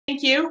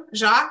thank you,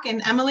 Jacques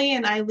and Emily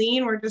and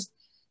Eileen. We're just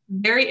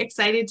very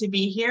excited to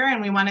be here,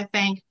 and we want to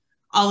thank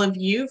all of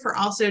you for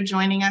also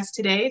joining us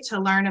today to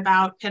learn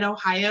about PITT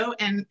Ohio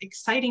and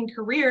exciting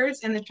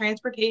careers in the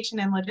transportation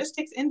and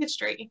logistics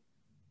industry.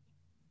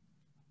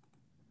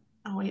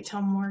 I'll wait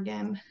till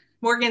Morgan.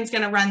 Morgan's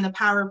going to run the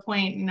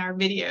PowerPoint in our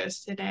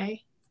videos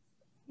today.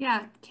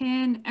 Yeah,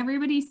 can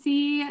everybody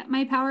see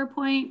my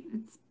PowerPoint?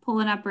 It's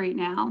pulling up right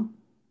now.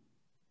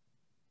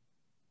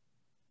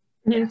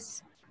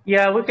 Yes.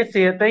 Yeah, we can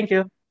see it. Thank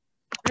you.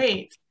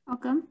 Great.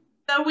 Welcome.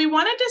 So we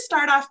wanted to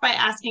start off by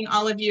asking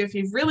all of you if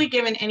you've really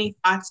given any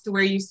thoughts to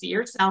where you see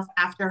yourself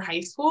after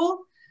high school,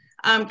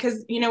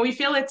 because we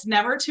feel it's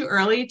never too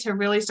early to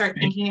really start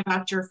thinking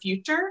about your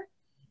future.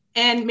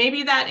 And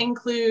maybe that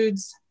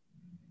includes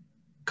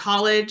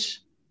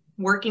college,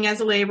 working as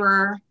a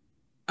laborer,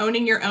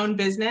 owning your own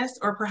business,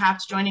 or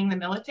perhaps joining the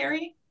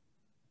military.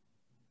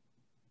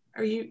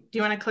 Do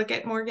you want to click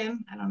it,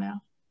 Morgan? I don't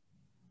know.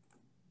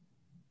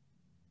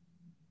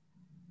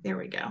 There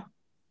we go.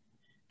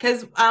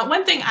 Because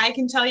one thing I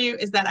can tell you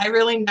is that I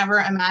really never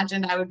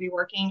imagined I would be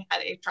working at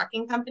a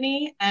trucking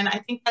company. And I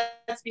think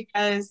that's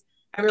because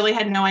I really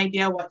had no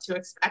idea what to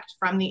expect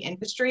from the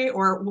industry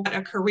or what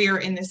a career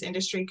in this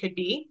industry could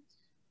be.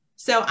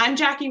 So I'm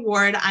Jackie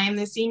Ward. I am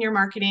the Senior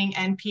Marketing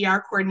and PR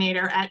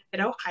Coordinator at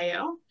PITT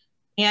Ohio.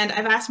 And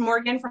I've asked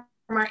Morgan from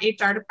our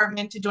HR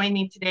department to join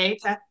me today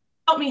to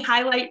help me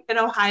highlight PITT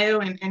Ohio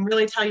and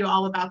really tell you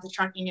all about the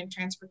trucking and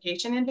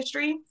transportation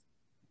industry.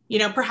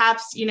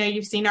 Perhaps,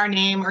 you've seen our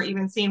name or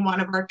even seen one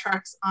of our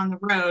trucks on the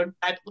road,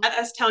 but let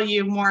us tell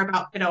you more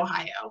about PITT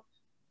Ohio.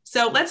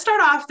 So let's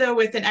start off, though,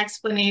 with an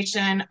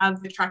explanation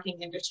of the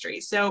trucking industry.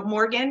 So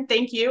Morgan,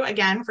 thank you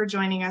again for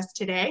joining us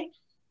today.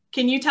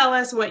 Can you tell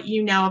us what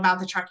you know about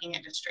the trucking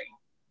industry?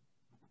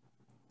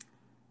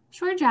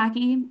 Sure,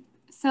 Jackie.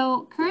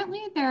 So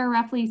currently there are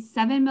roughly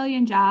 7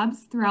 million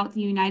jobs throughout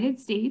the United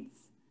States.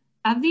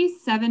 Of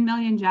these 7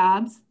 million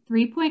jobs,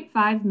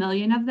 3.5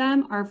 million of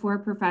them are for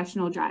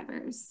professional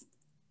drivers.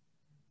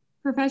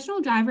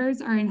 Professional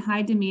drivers are in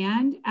high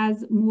demand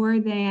as more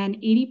than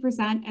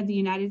 80% of the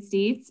United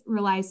States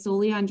rely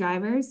solely on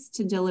drivers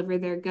to deliver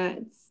their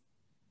goods.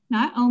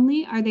 Not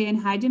only are they in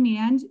high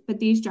demand, but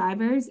these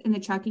drivers in the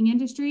trucking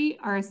industry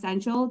are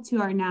essential to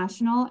our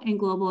national and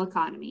global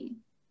economy.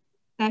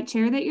 That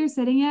chair that you're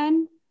sitting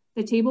in,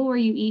 the table where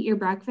you eat your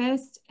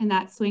breakfast, and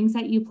that swing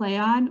set you play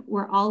on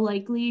were all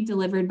likely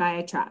delivered by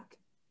a truck.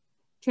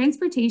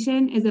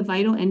 Transportation is a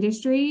vital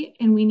industry,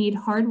 and we need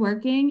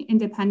hardworking and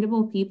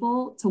dependable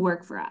people to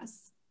work for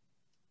us.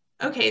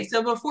 Okay,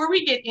 so before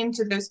we get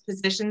into those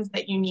positions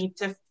that you need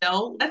to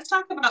fill, let's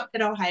talk about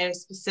PITT Ohio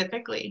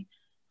specifically.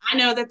 I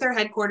know that they're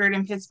headquartered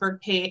in Pittsburgh,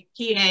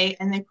 PA,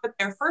 and they put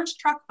their first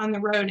truck on the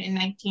road in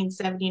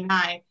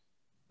 1979.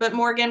 But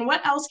Morgan,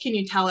 what else can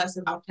you tell us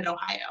about PITT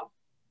Ohio?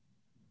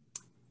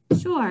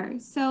 Sure.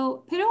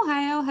 So PITT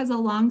Ohio has a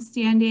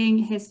long-standing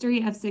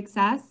history of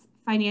success,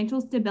 financial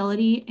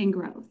stability, and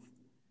growth.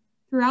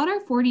 Throughout our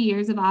 40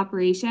 years of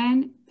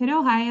operation, PITT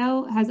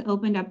Ohio has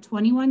opened up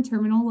 21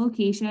 terminal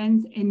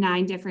locations in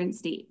 9 different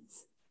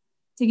states.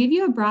 To give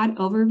you a broad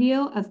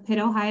overview of PITT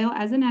Ohio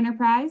as an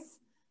enterprise,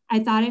 I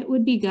thought it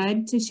would be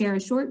good to share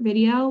a short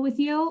video with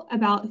you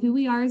about who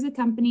we are as a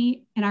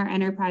company and our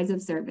enterprise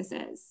of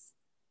services.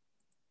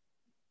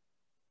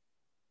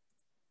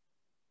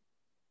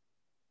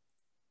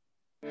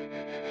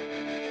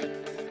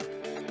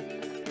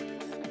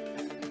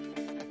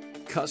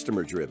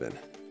 Customer-driven,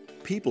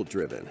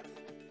 people-driven,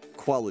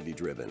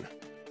 quality-driven.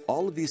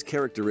 All of these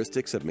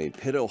characteristics have made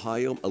PITT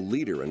Ohio a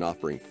leader in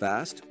offering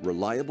fast,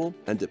 reliable,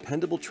 and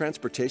dependable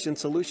transportation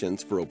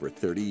solutions for over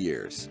 30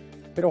 years.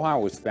 PITT Ohio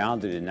was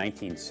founded in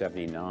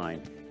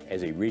 1979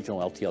 as a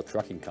regional LTL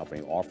trucking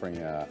company offering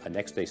a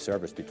next-day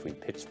service between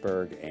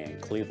Pittsburgh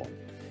and Cleveland.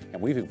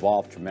 And we've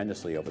evolved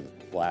tremendously over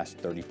the last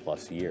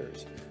 30-plus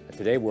years.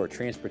 Today, we're a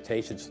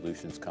transportation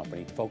solutions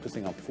company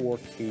focusing on 4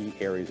 key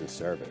areas of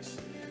service.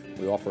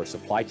 We offer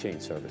supply chain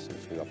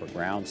services, we offer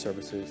ground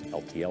services,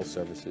 LTL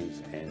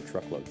services, and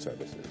truckload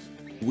services.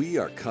 We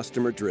are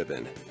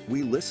customer-driven.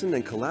 We listen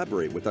and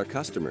collaborate with our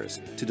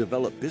customers to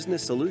develop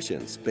business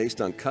solutions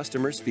based on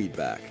customers'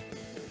 feedback.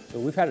 So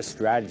we've had a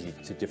strategy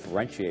to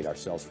differentiate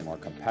ourselves from our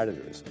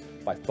competitors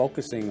by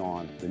focusing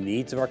on the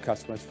needs of our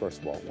customers.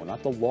 First of all, we're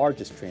not the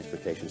largest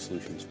transportation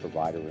solutions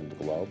provider in the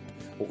globe.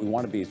 What we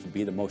want to be is to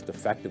be the most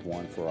effective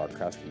one for our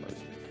customers.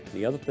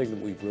 The other thing that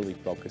we've really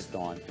focused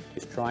on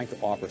is trying to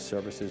offer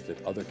services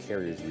that other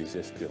carriers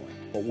resist doing.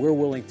 But we're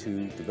willing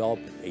to develop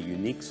a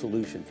unique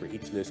solution for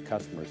each of those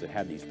customers that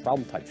have these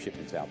problem-type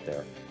shipments out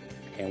there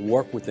and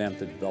work with them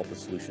to develop a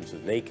solution so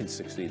they can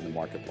succeed in the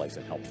marketplace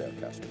and help their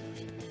customers.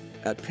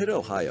 At PITT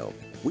Ohio,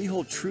 we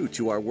hold true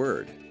to our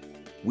word.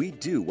 We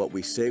do what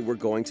we say we're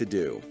going to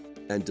do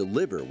and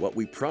deliver what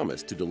we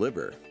promise to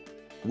deliver.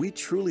 We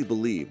truly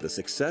believe the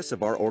success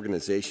of our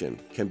organization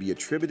can be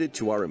attributed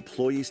to our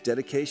employees'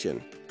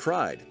 dedication,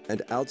 pride,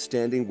 and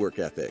outstanding work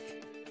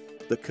ethic.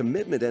 The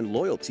commitment and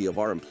loyalty of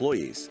our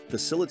employees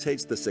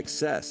facilitates the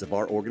success of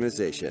our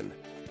organization.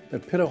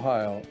 At PITT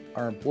OHIO,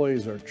 our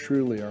employees are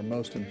truly our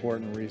most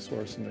important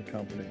resource in the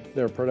company.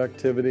 Their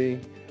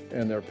productivity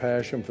and their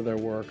passion for their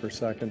work are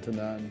second to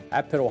none.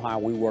 At PITT OHIO,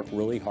 we work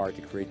really hard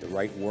to create the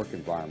right work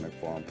environment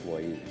for our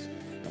employees.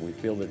 And we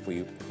feel that if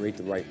we create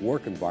the right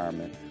work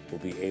environment, we'll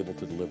be able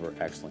to deliver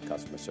excellent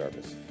customer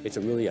service. It's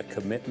really a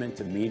commitment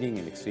to meeting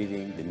and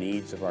exceeding the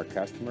needs of our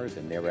customers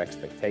and their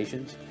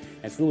expectations.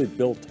 And it's really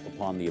built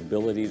upon the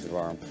abilities of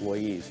our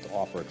employees to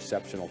offer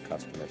exceptional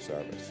customer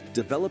service.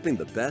 Developing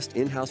the best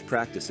in-house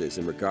practices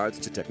in regards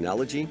to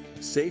technology,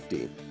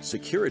 safety,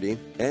 security,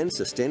 and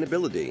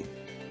sustainability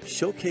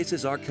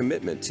showcases our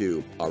commitment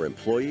to our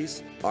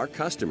employees, our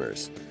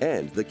customers,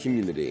 and the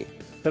community.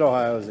 PITT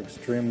OHIO is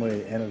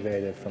extremely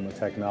innovative from a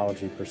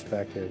technology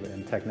perspective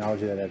and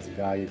technology that adds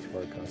value to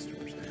our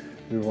customers.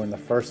 We were one of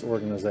the first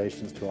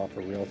organizations to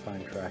offer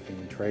real-time tracking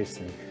and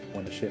tracing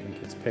when a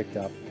shipment gets picked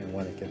up and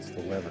when it gets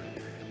delivered.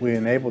 We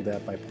enabled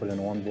that by putting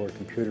onboard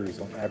computers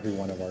on every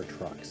one of our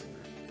trucks.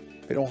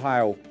 PITT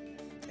OHIO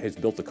has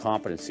built a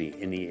competency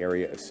in the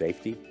area of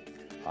safety.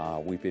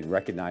 We've been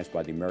recognized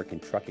by the American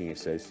Trucking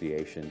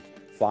Association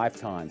 5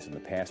 times in the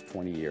past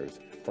 20 years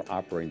for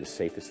operating the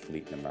safest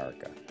fleet in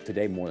America.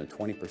 Today, more than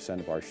 20%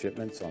 of our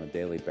shipments on a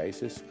daily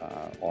basis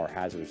are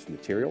hazardous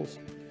materials,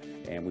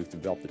 and we've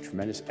developed a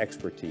tremendous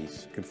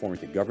expertise conforming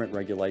to government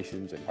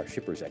regulations and our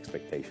shippers'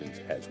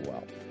 expectations as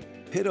well.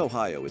 PITT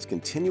OHIO is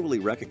continually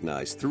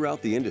recognized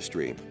throughout the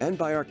industry and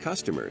by our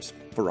customers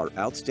for our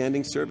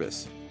outstanding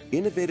service,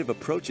 innovative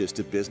approaches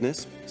to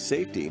business,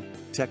 safety,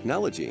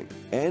 technology,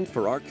 and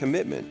for our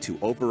commitment to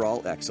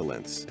overall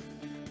excellence.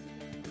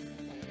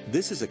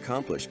 This is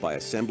accomplished by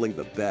assembling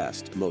the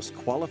best, most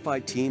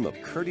qualified team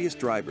of courteous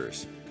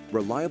drivers,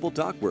 reliable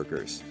dock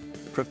workers,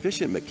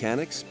 proficient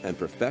mechanics, and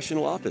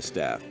professional office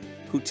staff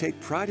who take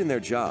pride in their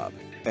job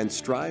and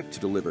strive to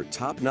deliver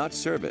top-notch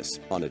service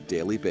on a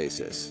daily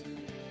basis.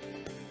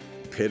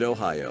 PITT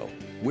OHIO,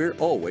 we're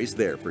always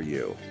there for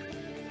you.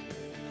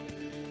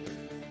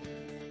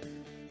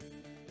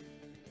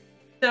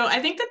 So I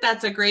think that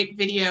that's a great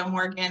video,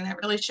 Morgan, that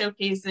really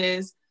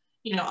showcases,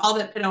 all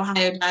that PITT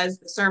OHIO does,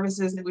 the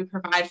services that we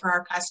provide for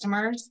our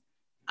customers.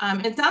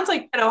 It sounds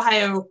like PITT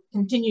OHIO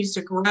continues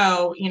to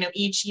grow,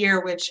 each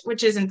year,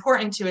 which is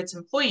important to its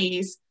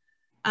employees.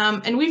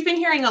 And we've been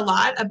hearing a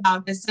lot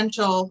about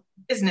essential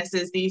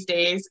businesses these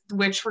days,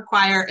 which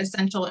require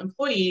essential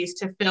employees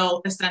to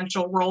fill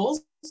essential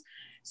roles.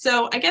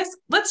 So I guess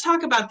let's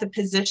talk about the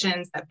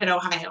positions that PITT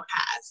OHIO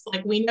has.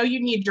 Like, we know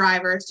you need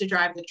drivers to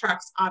drive the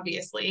trucks,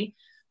 obviously,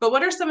 but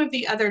what are some of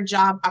the other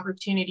job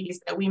opportunities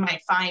that we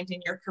might find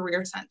in your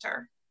career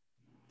center?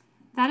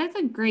 That is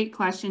a great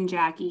question,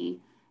 Jackie.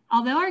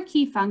 Although our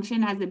key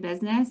function as a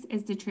business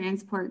is to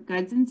transport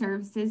goods and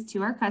services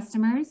to our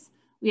customers,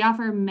 we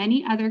offer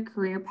many other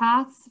career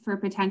paths for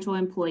potential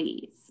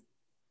employees.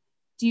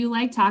 Do you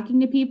like talking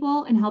to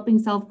people and helping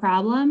solve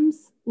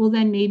problems? Well,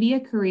 then maybe a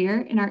career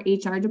in our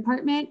HR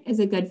department is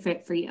a good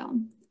fit for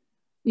you.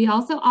 We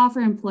also offer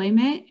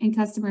employment and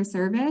customer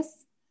service,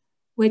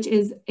 which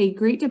is a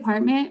great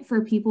department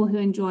for people who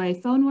enjoy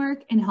phone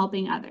work and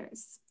helping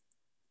others.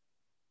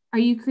 Are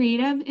you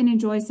creative and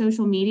enjoy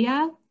social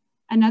media?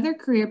 Another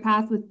career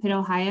path with PITT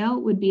OHIO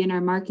would be in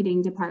our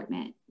marketing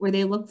department, where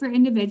they look for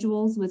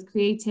individuals with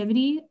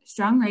creativity,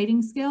 strong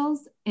writing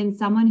skills, and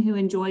someone who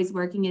enjoys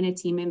working in a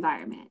team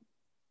environment.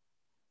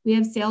 We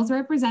have sales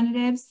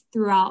representatives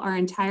throughout our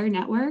entire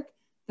network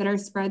that are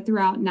spread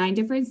throughout 9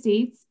 different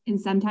states and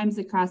sometimes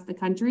across the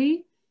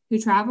country, who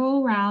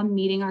travel around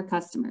meeting our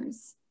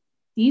customers.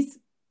 These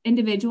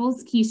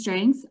individuals' key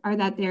strengths are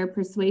that they're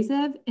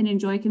persuasive and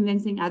enjoy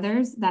convincing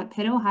others that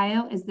PITT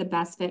OHIO is the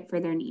best fit for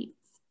their needs.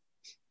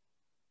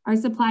 Our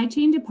supply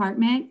chain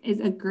department is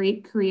a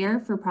great career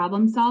for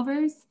problem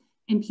solvers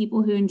and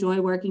people who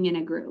enjoy working in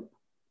a group.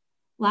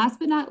 Last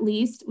but not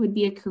least would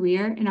be a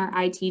career in our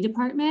IT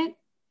department.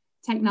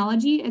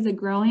 Technology is a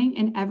growing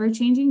and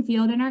ever-changing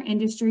field in our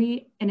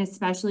industry, and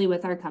especially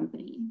with our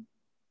company.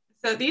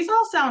 So these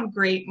all sound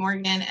great,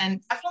 Morgan,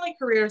 and definitely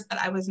careers that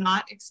I was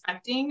not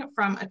expecting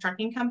from a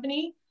trucking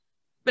company.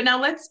 But now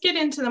let's get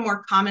into the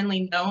more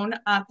commonly known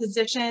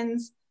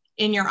positions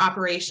in your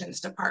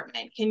operations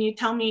department. Can you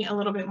tell me a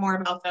little bit more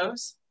about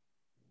those?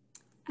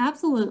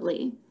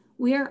 Absolutely.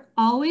 We are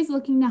always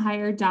looking to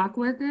hire dock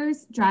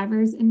workers,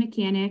 drivers, and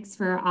mechanics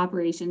for our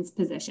operations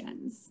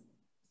positions.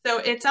 So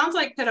it sounds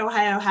like PITT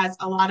OHIO has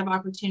a lot of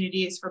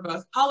opportunities for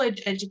both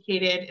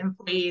college-educated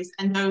employees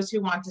and those who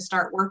want to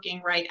start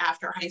working right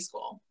after high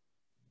school.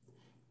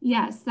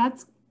 Yes,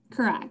 that's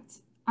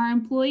correct. Our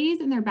employees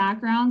and their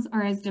backgrounds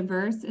are as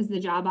diverse as the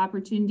job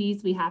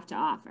opportunities we have to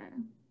offer.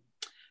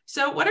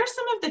 So what are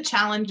some of the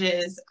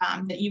challenges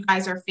that you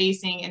guys are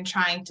facing in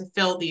trying to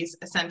fill these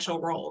essential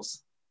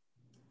roles?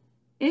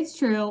 It's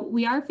true.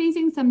 We are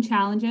facing some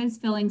challenges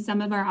filling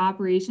some of our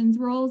operations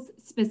roles,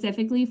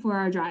 specifically for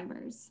our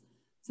drivers.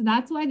 So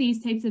that's why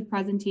these types of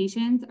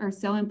presentations are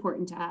so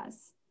important to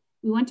us.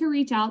 We want to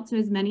reach out to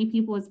as many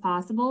people as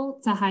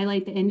possible to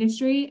highlight the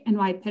industry and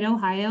why PITT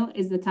OHIO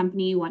is the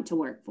company you want to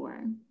work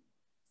for.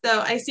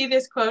 So I see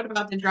this quote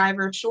about the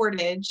driver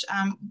shortage.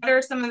 What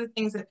are some of the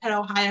things that PITT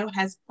Ohio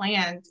has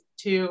planned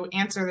to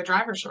answer the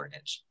driver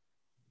shortage?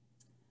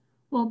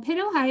 Well, PITT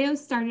Ohio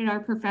started our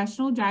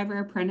professional driver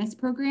apprentice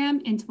program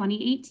in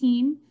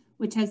 2018,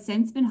 which has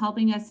since been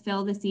helping us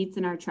fill the seats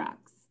in our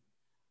trucks.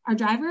 Our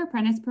driver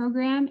apprentice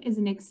program is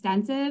an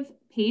extensive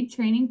paid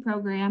training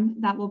program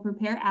that will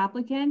prepare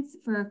applicants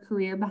for a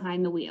career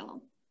behind the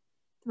wheel.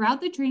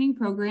 Throughout the training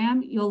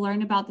program, you'll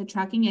learn about the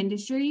trucking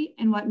industry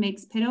and what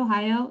makes PITT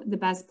Ohio the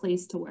best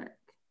place to work.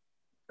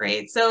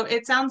 Great. So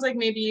it sounds like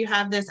maybe you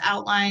have this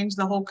outlined,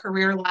 the whole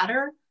career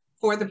ladder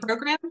for the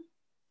program.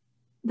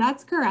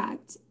 That's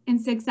correct. And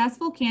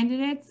successful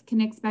candidates can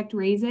expect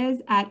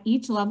raises at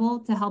each level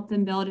to help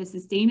them build a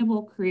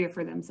sustainable career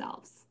for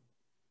themselves.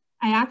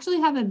 I actually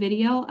have a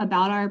video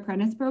about our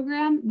apprentice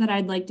program that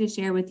I'd like to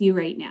share with you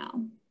right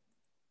now.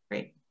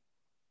 Great.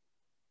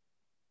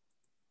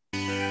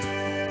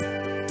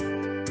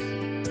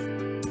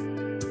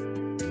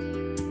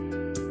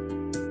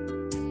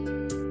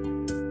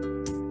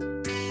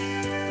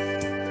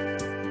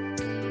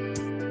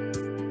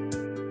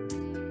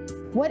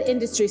 What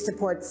industry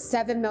supports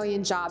 7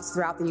 million jobs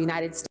throughout the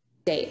United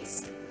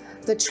States?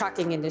 The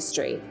trucking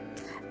industry.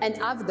 And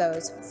of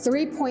those,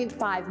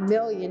 3.5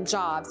 million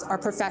jobs are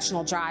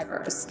professional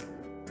drivers.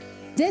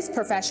 This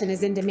profession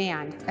is in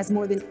demand as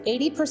more than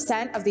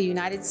 80% of the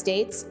United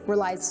States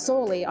relies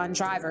solely on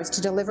drivers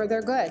to deliver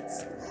their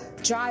goods.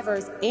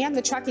 Drivers and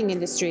the trucking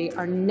industry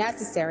are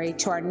necessary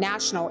to our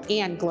national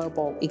and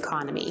global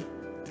economy.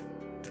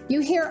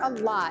 You hear a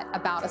lot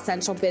about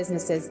essential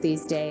businesses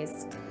these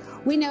days.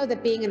 We know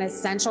that being an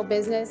essential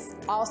business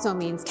also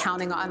means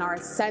counting on our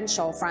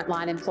essential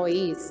frontline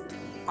employees,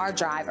 our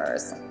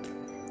drivers.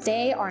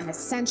 They are an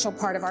essential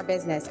part of our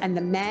business and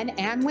the men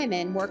and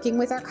women working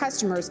with our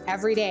customers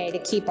every day to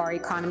keep our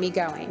economy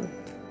going.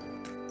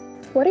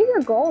 What are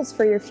your goals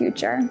for your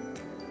future?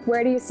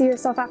 Where do you see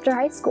yourself after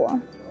high school?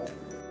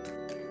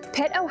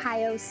 PITT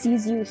Ohio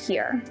sees you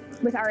here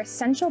with our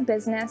essential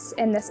business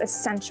in this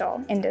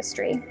essential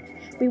industry.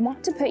 We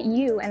want to put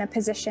you in a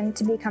position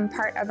to become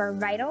part of our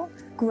vital,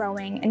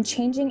 growing, and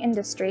changing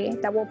industry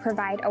that will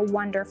provide a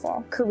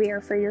wonderful career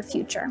for your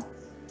future.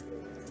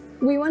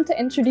 We want to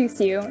introduce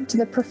you to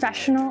the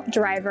Professional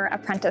Driver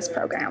Apprentice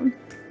Program.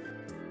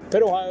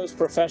 PITT Ohio's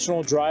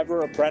Professional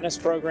Driver Apprentice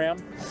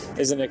Program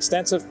is an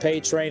extensive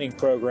paid training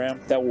program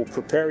that will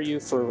prepare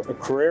you for a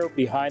career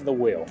behind the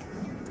wheel.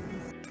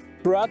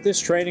 Throughout this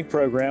training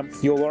program,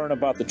 you'll learn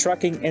about the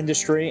trucking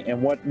industry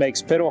and what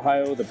makes PITT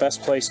Ohio the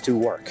best place to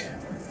work.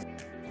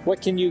 What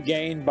can you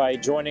gain by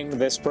joining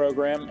this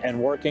program and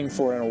working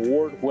for an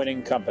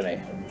award-winning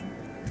company?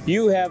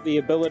 You have the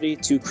ability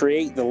to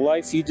create the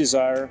life you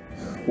desire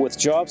with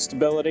job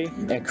stability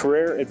and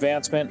career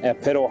advancement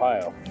at PITT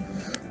Ohio.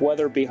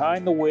 Whether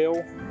behind the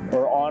wheel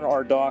or on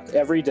our dock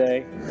every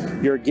day,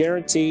 you're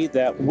guaranteed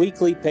that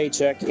weekly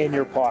paycheck in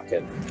your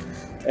pocket.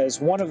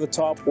 As one of the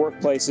top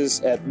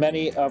workplaces at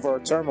many of our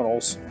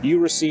terminals, you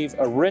receive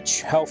a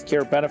rich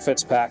healthcare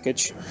benefits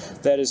package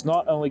that is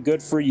not only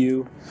good for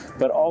you,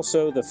 but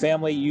also the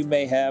family you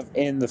may have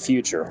in the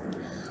future.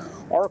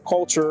 Our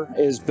culture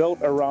is built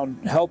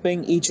around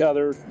helping each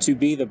other to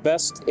be the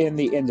best in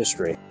the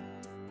industry.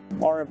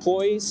 Our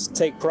employees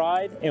take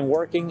pride in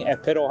working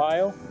at PITT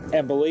Ohio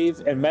and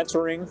believe in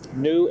mentoring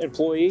new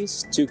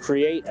employees to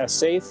create a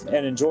safe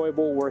and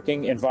enjoyable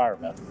working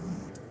environment.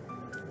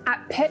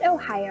 At PITT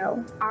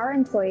Ohio, our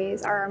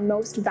employees are our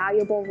most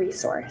valuable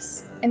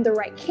resource, and the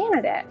right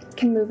candidate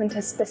can move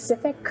into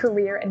specific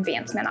career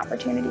advancement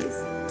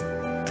opportunities.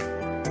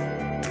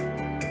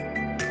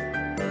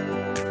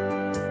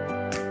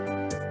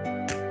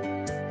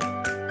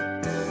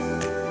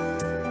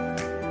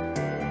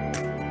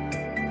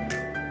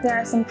 There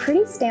are some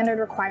pretty standard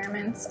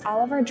requirements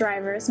all of our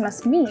drivers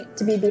must meet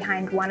to be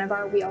behind one of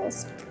our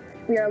wheels.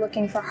 We are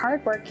looking for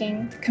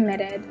hardworking,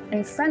 committed,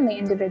 and friendly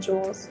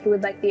individuals who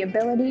would like the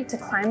ability to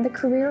climb the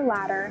career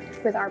ladder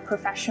with our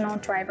Professional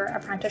Driver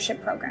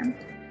Apprenticeship Program.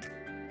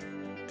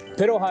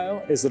 PITT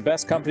Ohio is the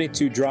best company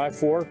to drive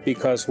for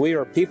because we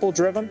are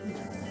people-driven,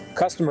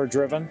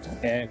 customer-driven,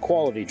 and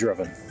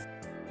quality-driven.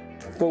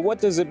 But what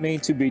does it mean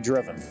to be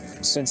driven?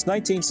 Since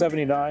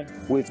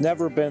 1979, we've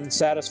never been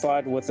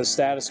satisfied with the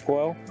status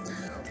quo.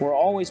 We're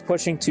always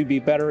pushing to be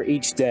better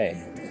each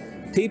day.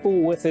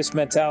 People with this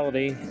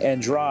mentality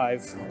and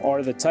drive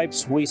are the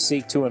types we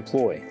seek to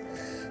employ.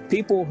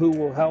 People who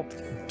will help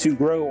to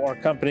grow our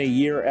company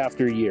year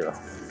after year.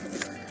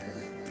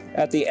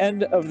 At the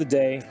end of the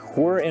day,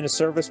 we're in a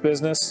service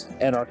business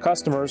and our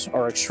customers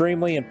are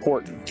extremely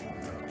important.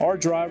 Our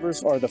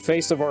drivers are the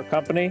face of our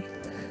company.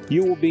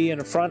 You will be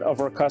in front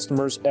of our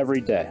customers every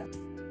day.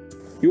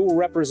 You will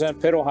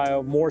represent PITT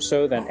Ohio more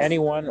so than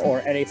anyone or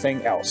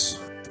anything else.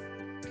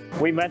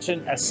 We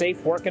mentioned a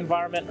safe work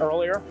environment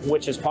earlier,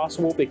 which is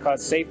possible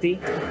because safety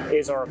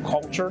is our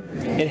culture.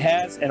 It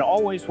has and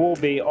always will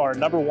be our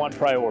 #1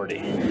 priority.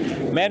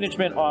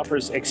 Management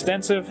offers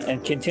extensive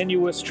and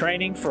continuous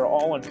training for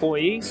all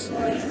employees,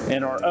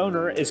 and our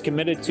owner is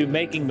committed to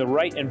making the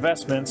right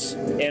investments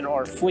in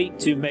our fleet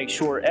to make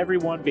sure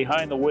everyone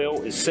behind the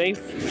wheel is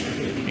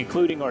safe,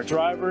 including our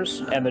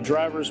drivers and the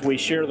drivers we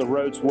share the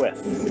roads with.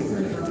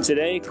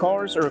 Today,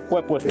 cars are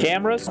equipped with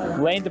cameras,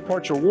 lane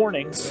departure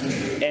warnings,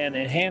 and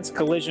enhanced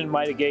collision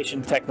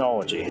mitigation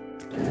technology.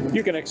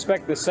 You can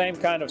expect the same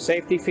kind of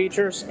safety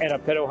features in a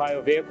PITT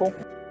OHIO vehicle.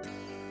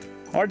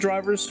 Our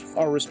drivers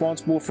are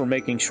responsible for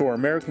making sure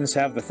Americans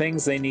have the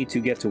things they need to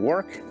get to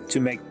work, to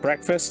make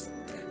breakfast,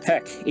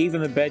 heck,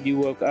 even the bed you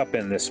woke up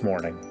in this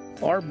morning.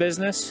 Our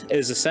business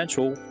is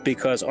essential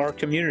because our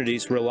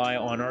communities rely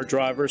on our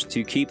drivers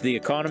to keep the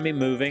economy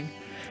moving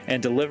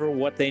and deliver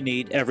what they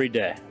need every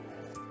day.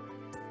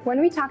 When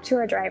we talk to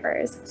our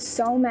drivers,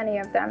 so many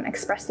of them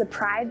express the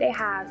pride they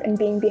have in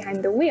being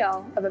behind the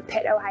wheel of a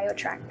PITT OHIO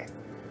truck.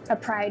 A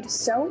pride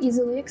so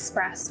easily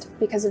expressed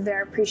because of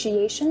their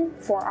appreciation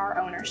for our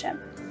ownership.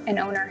 An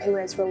owner who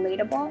is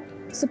relatable,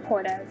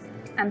 supportive,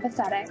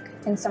 empathetic,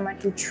 and someone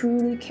who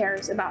truly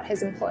cares about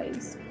his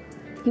employees.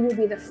 He will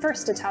be the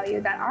first to tell you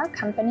that our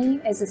company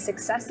is the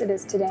success it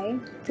is today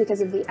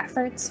because of the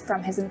efforts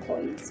from his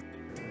employees.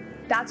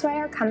 That's why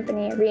our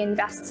company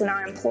reinvests in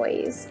our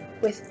employees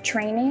with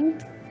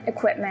training,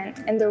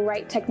 equipment, and the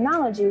right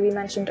technology we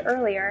mentioned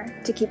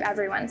earlier to keep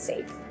everyone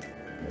safe.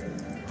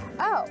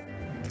 Oh,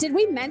 did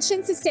we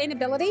mention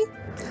sustainability?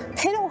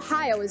 PITT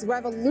OHIO is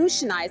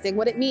revolutionizing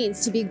what it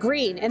means to be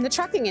green in the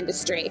trucking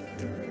industry.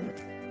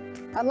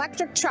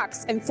 Electric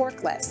trucks and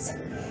forklifts,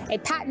 a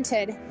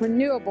patented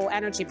renewable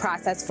energy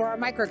process for our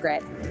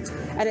microgrid,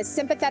 and a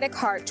sympathetic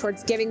heart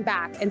towards giving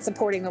back and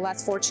supporting the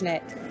less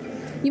fortunate.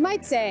 You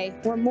might say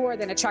we're more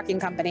than a trucking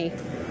company.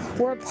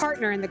 We're a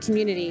partner in the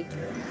community,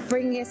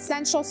 bringing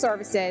essential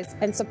services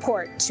and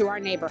support to our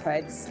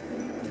neighborhoods.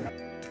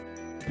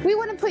 We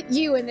want to put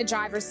you in the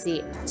driver's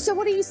seat. So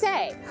what do you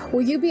say?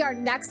 Will you be our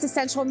next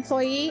essential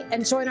employee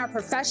and join our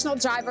professional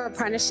driver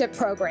apprenticeship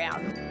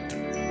program?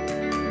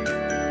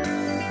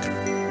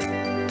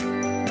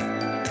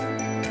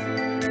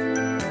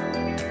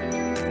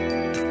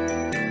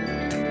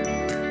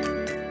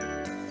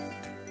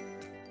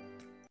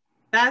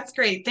 That's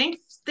great.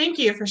 Thank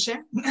you for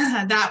sharing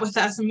that with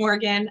us,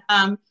 Morgan.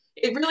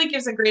 It really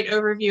gives a great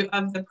overview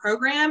of the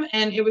program,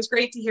 and it was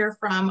great to hear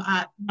from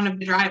one of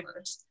the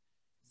drivers.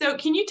 So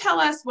can you tell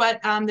us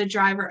what the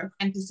driver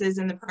apprentices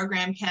in the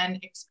program can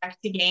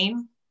expect to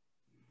gain?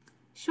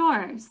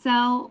 Sure.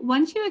 So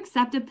once you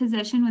accept a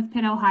position with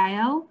PITT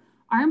OHIO,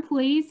 our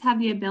employees have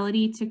the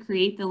ability to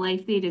create the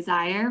life they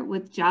desire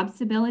with job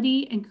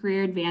stability and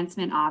career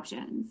advancement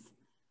options.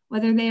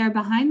 Whether they are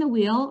behind the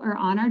wheel or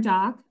on our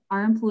dock,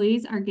 our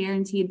employees are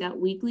guaranteed that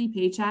weekly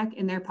paycheck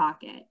in their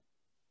pocket.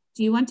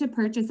 Do you want to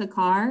purchase a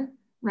car,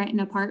 rent an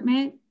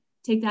apartment,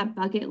 take that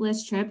bucket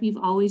list trip you've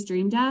always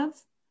dreamed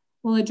of?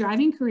 Well, a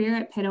driving career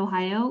at PITT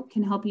OHIO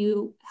can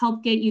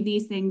help get you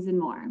these things and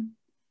more.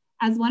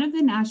 As one of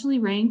the nationally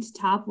ranked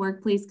top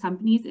workplace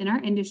companies in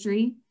our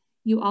industry,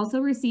 you also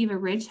receive a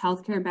rich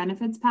healthcare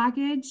benefits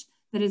package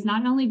that is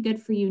not only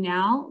good for you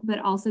now, but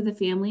also the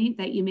family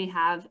that you may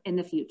have in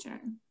the future.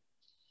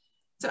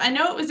 So I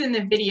know it was in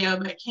the video,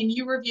 but can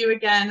you review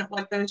again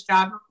what those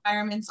job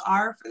requirements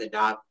are for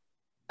the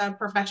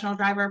professional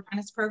driver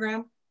apprentice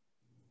program?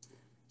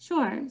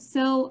 Sure.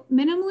 So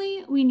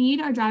minimally, we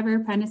need our driver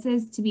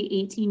apprentices to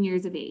be 18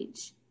 years of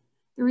age.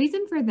 The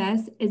reason for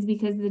this is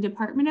because the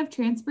Department of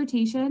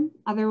Transportation,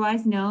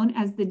 otherwise known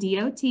as the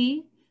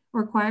DOT,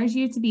 requires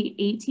you to be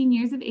 18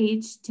 years of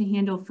age to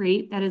handle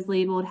freight that is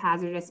labeled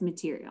hazardous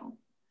material.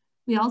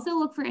 We also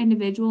look for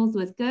individuals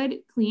with good,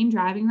 clean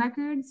driving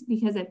records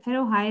because at PITT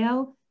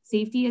OHIO,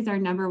 safety is our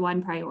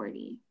 #1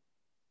 priority.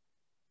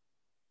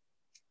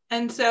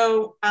 And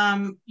so,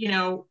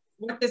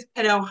 what does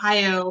PITT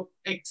OHIO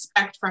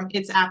expect from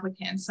its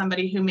applicants,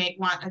 somebody who may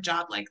want a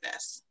job like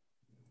this?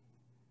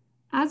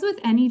 As with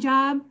any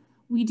job,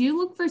 we do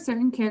look for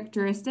certain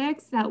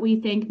characteristics that we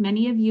think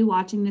many of you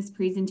watching this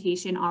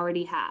presentation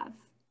already have.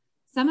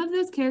 Some of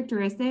those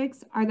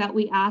characteristics are that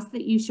we ask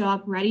that you show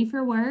up ready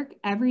for work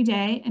every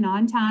day and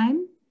on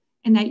time,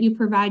 and that you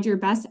provide your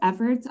best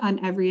efforts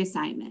on every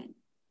assignment.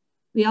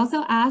 We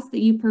also ask that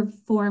you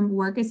perform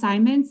work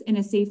assignments in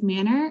a safe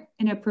manner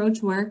and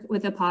approach work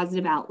with a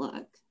positive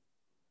outlook.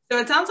 So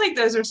it sounds like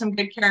those are some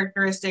good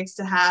characteristics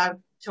to have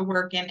to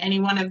work in any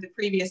one of the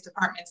previous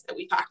departments that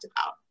we talked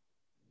about.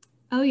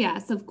 Oh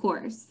yes, of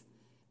course.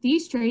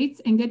 These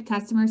traits and good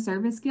customer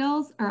service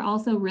skills are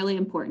also really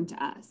important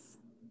to us.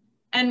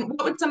 And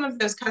what would some of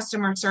those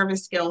customer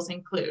service skills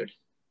include?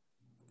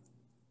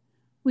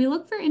 We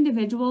look for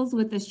individuals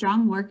with a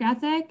strong work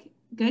ethic,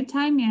 good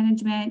time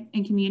management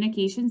and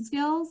communication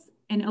skills,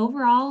 and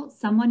overall,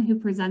 someone who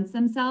presents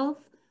themselves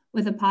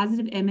with a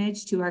positive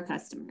image to our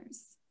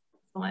customers.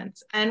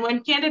 Excellent. And when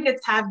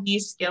candidates have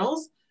these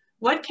skills,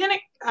 what can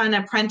an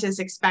apprentice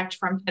expect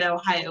from PITT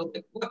OHIO?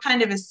 What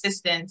kind of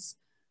assistance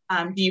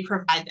do you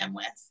provide them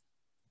with?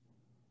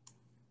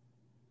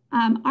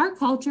 Our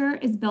culture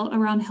is built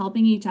around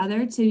helping each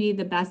other to be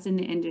the best in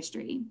the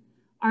industry.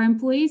 Our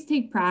employees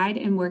take pride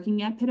in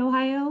working at PITT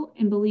OHIO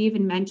and believe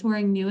in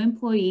mentoring new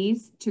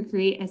employees to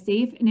create a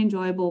safe and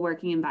enjoyable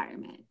working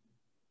environment.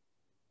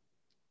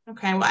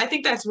 Okay, well, I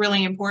think that's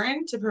really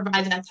important to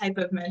provide that type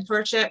of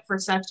mentorship for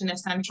such an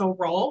essential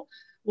role,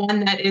 one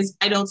that is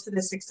vital to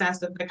the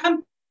success of the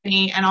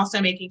company and also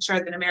making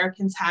sure that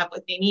Americans have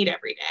what they need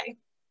every day.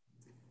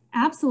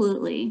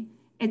 Absolutely.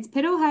 It's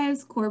PITT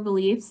OHIO's core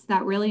beliefs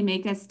that really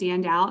make us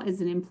stand out as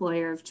an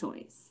employer of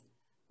choice.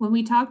 When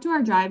we talk to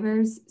our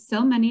drivers,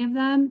 so many of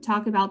them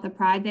talk about the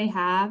pride they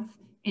have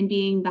in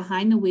being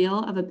behind the wheel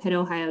of a PITT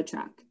OHIO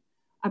truck,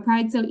 a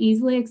pride so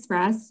easily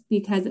expressed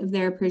because of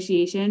their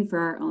appreciation for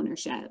our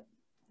ownership.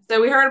 So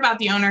we heard about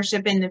the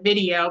ownership in the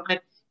video,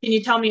 but can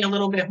you tell me a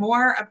little bit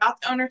more about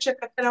the ownership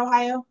at PITT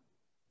OHIO?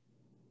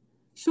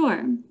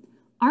 Sure.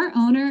 Our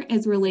owner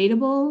is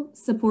relatable,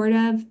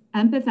 supportive,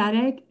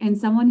 empathetic, and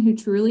someone who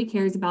truly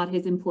cares about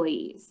his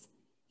employees.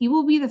 He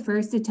will be the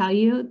first to tell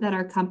you that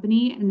our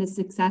company and the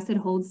success it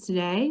holds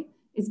today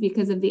is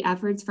because of the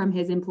efforts from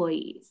his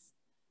employees.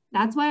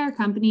 That's why our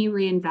company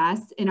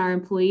reinvests in our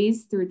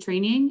employees through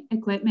training,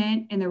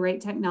 equipment, and the right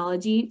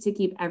technology to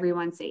keep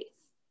everyone safe.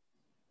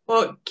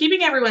 Well,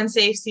 keeping everyone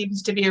safe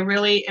seems to be a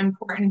really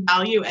important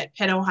value at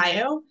PITT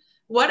OHIO.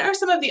 What are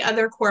some of the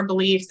other core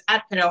beliefs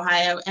at PITT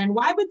OHIO, and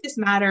why would this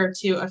matter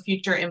to a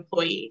future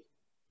employee?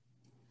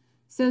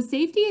 So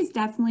safety is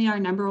definitely our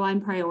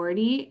 #1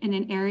 priority and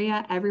an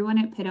area everyone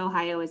at PITT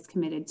OHIO is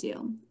committed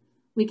to.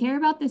 We care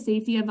about the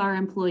safety of our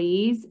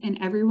employees and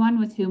everyone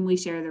with whom we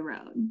share the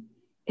road.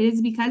 It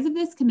is because of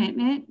this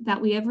commitment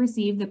that we have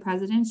received the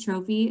President's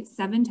Trophy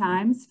 7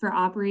 times for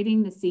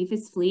operating the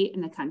safest fleet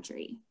in the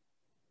country.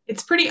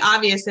 It's pretty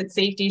obvious that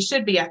safety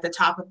should be at the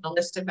top of the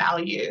list of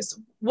values.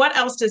 What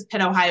else does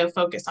PITT OHIO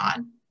focus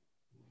on?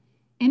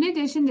 In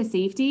addition to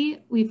safety,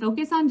 we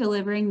focus on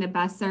delivering the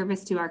best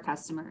service to our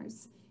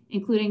customers,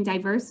 including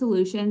diverse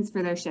solutions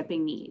for their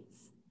shipping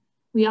needs.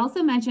 We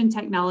also mentioned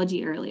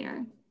technology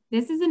earlier.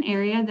 This is an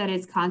area that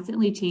is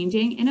constantly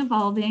changing and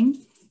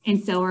evolving,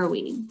 and so are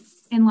we.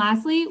 And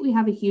lastly, we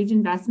have a huge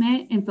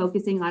investment in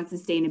focusing on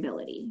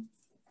sustainability.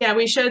 Yeah,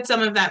 we showed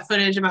some of that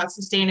footage about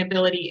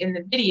sustainability in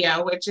the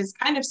video, which is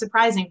kind of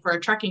surprising for a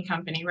trucking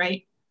company,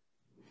 right?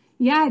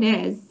 Yeah, it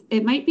is.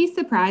 It might be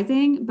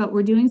surprising, but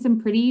we're doing some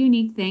pretty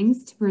unique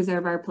things to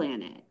preserve our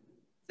planet.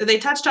 So they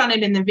touched on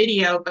it in the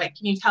video, but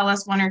can you tell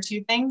us 1 or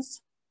 2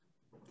 things?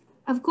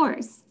 Of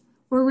course.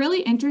 We're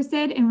really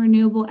interested in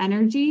renewable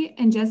energy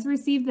and just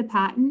received the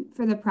patent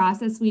for the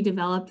process we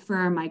developed for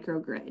our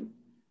microgrid.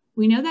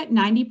 We know that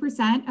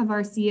 90% of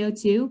our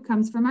CO2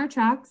 comes from our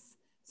trucks,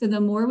 so the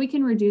more we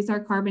can reduce our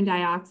carbon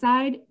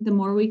dioxide, the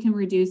more we can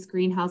reduce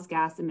greenhouse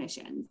gas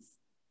emissions.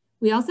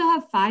 We also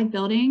have 5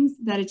 buildings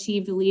that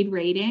achieved LEED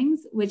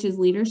ratings, which is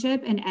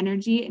leadership in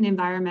energy and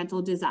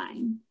environmental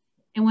design.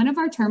 And one of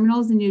our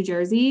terminals in New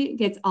Jersey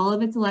gets all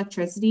of its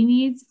electricity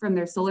needs from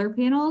their solar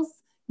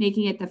panels,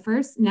 making it the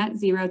first net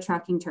zero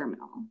trucking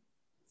terminal.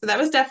 So that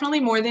was definitely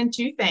more than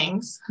 2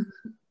 things.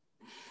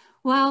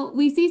 Well,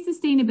 we see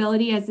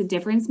sustainability as a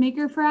difference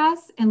maker for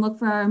us and look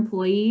for our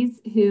employees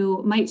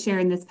who might share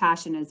in this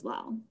passion as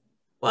well.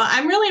 Well,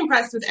 I'm really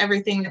impressed with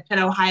everything that PITT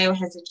OHIO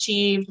has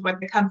achieved, what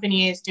the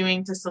company is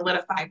doing to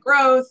solidify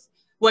growth,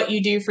 what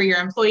you do for your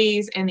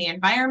employees and the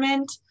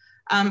environment.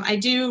 I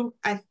feel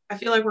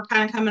like we're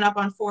kind of coming up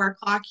on 4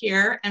 o'clock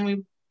here, and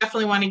we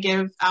definitely want to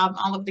give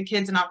all of the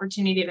kids an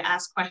opportunity to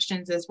ask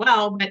questions as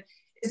well. But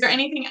is there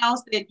anything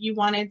else that you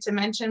wanted to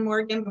mention,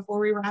 Morgan, before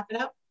we wrap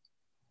it up?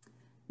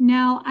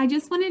 No, I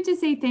just wanted to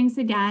say thanks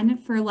again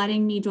for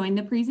letting me join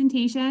the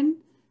presentation.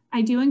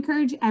 I do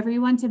encourage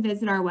everyone to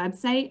visit our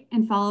website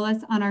and follow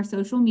us on our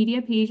social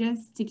media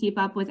pages to keep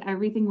up with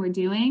everything we're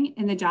doing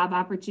and the job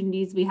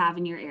opportunities we have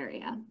in your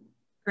area.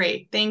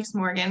 Great, thanks,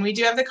 Morgan. We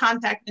do have the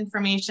contact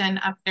information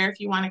up there if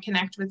you want to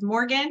connect with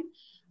Morgan.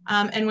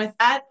 And with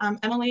that,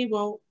 Emily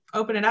will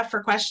open it up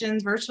for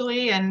questions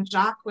virtually, and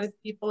Jacques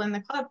with people in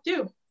the club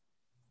too.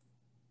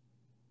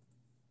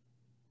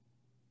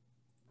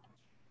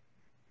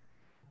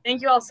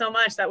 Thank you all so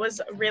much. That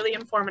was really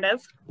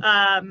informative.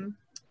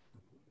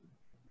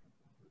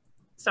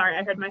 Sorry,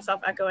 I heard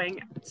myself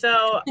echoing.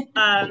 So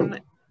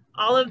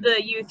all of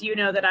the youth, you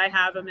know that I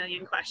have a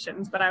million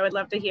questions, but I would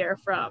love to hear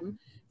from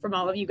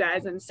all of you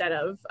guys instead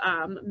of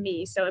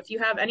me. So if you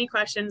have any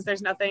questions,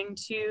 there's nothing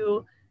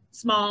too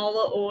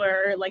small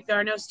or like there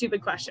are no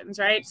stupid questions,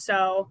 right?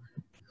 So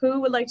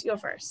who would like to go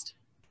first?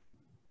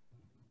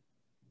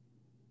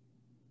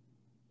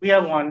 We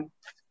have one.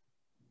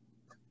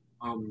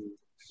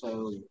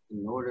 So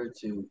in order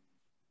to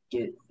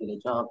get a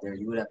job there,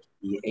 you would have to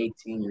be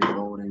 18 years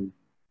old. And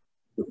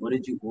what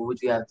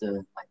would you have to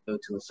like go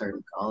to a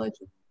certain college?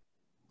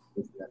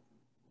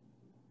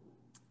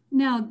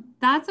 No,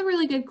 that's a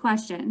really good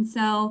question.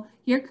 So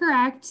you're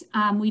correct.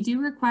 We do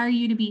require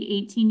you to be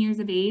 18 years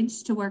of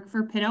age to work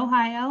for PITT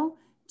OHIO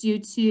due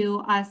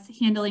to us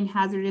handling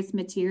hazardous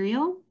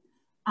material.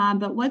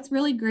 But what's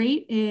really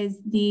great is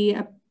the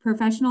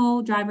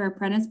professional driver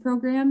apprentice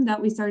program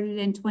that we started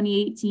in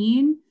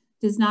 2018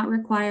 does not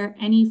require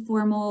any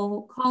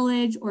formal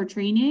college or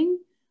training.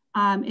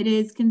 It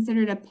is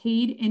considered a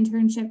paid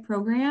internship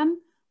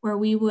program where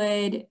we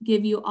would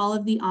give you all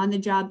of the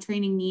on-the-job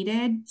training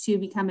needed to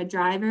become a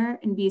driver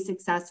and be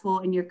successful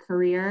in your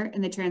career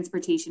in the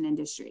transportation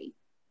industry.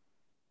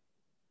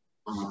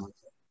 I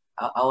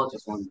was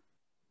just wondering.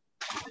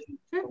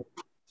 Sure.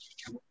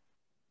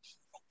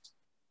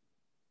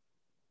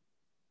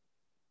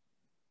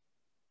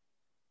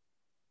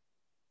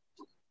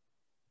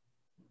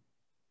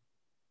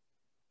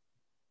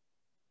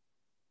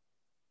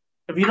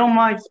 If you don't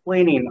mind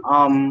explaining,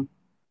 I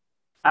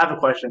have a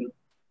question.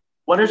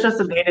 What does just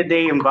the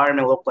day-to-day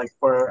environment look like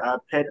for a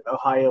PITT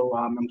Ohio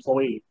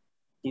employee?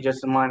 You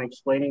just mind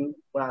explaining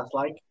what it's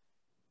like?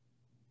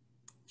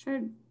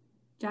 Sure.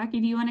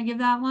 Jackie, do you want to give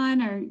that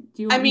one, or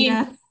do you want me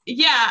to?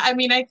 Yeah, I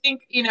mean, I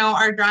think,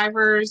 our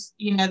drivers,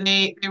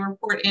 they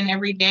report in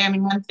every day. I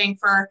mean, one thing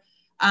for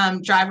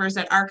drivers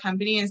at our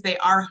company is they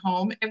are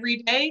home every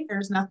day.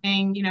 There's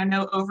nothing,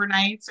 no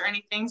overnights or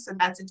anything. So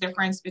that's a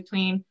difference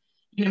between,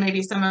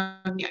 maybe some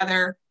of the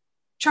other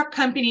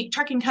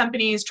trucking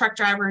companies, truck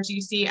drivers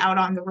you see out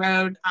on the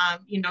road.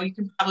 You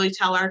can probably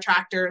tell our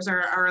tractors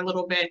are a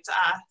little bit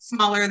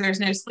smaller. There's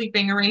no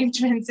sleeping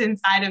arrangements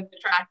inside of the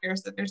tractor,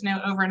 so there's no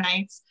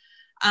overnights.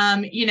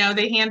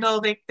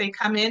 They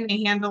come in,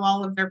 they handle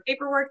all of their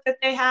paperwork that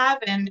they have,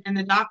 and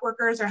the dock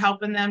workers are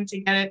helping them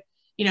to get it,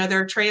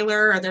 their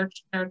trailer or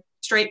their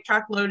straight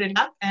truck loaded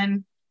up,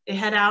 and they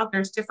head out.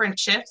 There's different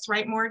shifts,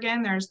 right,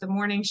 Morgan? There's the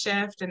morning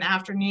shift and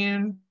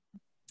afternoon.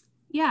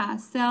 Yeah,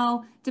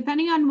 so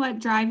depending on what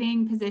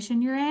driving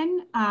position you're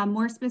in,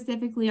 more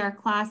specifically, our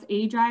Class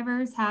A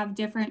drivers have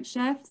different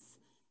shifts.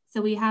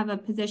 So we have a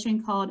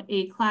position called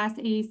a Class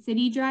A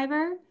city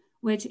driver,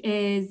 which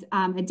is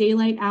a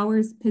daylight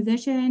hours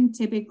position,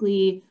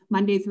 typically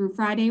Monday through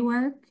Friday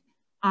work.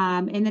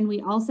 And then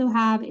we also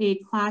have a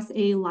Class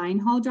A line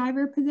haul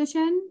driver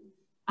position.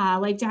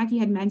 Like Jackie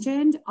had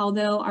mentioned,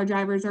 although our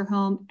drivers are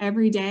home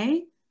every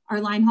day,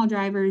 our line haul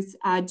drivers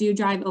do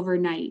drive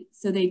overnight.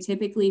 So they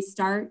typically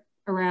start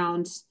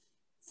around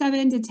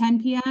 7 to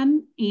 10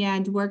 p.m.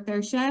 and work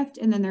their shift,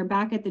 and then they're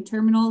back at the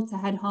terminal to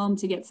head home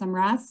to get some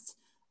rest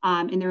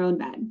in their own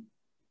bed.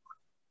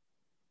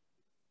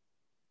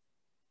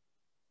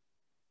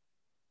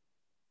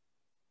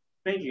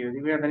 Thank you.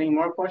 Do we have any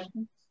more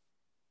questions?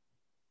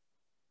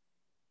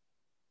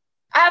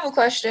 I have a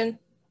question.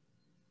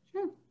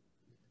 Sure.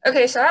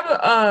 Okay, so I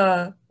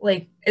have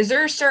a is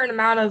there a certain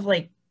amount of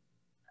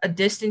a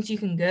distance you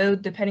can go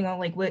depending on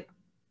what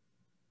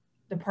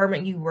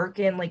department you work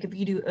in? Like if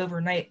you do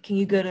overnight, can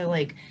you go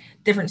to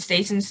different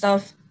states and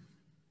stuff?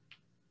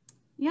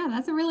 Yeah,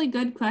 that's a really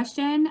good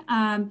question.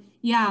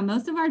 Yeah,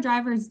 most of our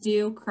drivers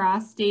do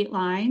cross state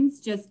lines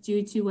just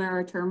due to where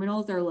our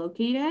terminals are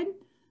located.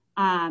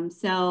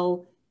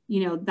 So,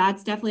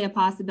 that's definitely a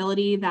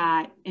possibility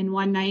that in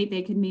one night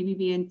they could maybe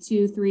be in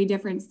 2-3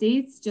 different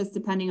states, just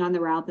depending on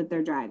the route that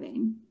they're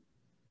driving.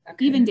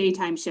 Okay. Even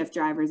daytime shift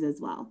drivers as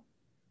well.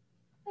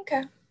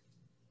 Okay.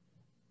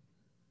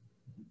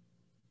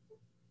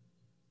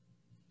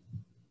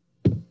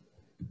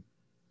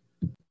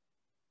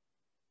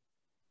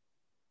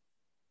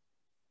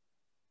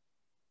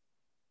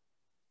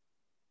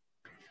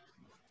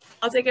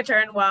 I'll take a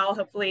turn while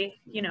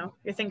hopefully, you're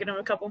thinking of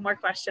a couple more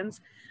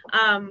questions.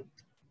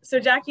 So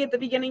Jackie, at the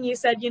beginning, you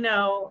said,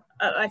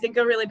 I think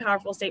a really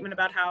powerful statement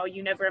about how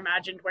you never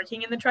imagined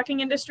working in the trucking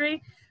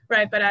industry,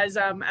 right? But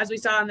as we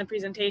saw in the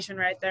presentation,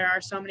 right, there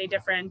are so many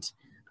different,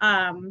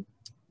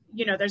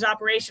 there's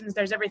operations,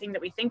 there's everything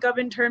that we think of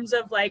in terms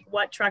of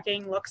what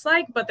trucking looks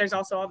like, but there's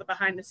also all the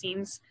behind the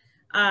scenes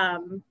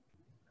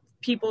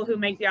people who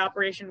make the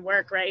operation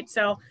work, right?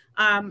 So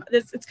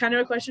it's kind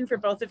of a question for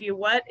both of you.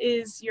 What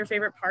is your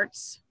favorite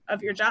parts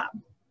of your job?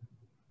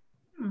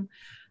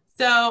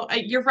 So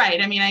you're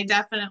right. I mean, I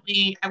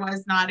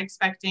was not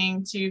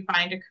expecting to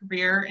find a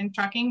career in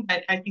trucking,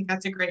 but I think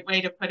that's a great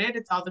way to put it.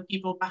 It's all the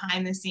people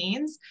behind the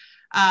scenes.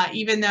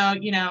 Even though,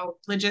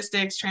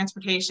 logistics,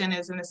 transportation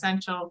is an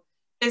essential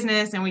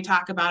business, and we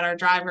talk about our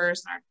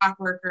drivers and our dock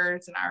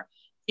workers and our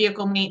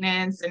vehicle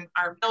maintenance and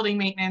our building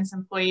maintenance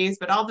employees,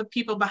 but all the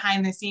people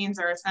behind the scenes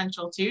are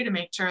essential too, to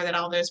make sure that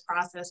all those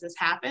processes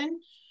happen.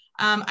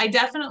 I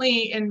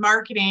definitely, in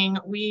marketing,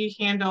 we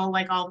handle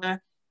all the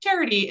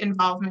charity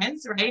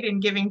involvements, right,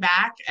 and giving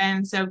back.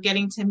 And so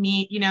getting to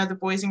meet, the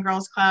Boys and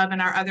Girls Club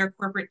and our other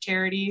corporate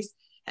charities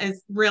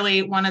is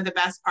really one of the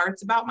best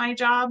parts about my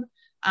job.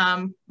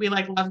 We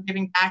love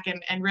giving back,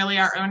 and really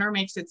our owner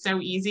makes it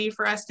so easy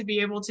for us to be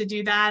able to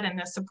do that, and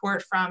the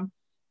support from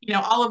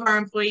all of our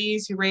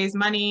employees who raise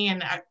money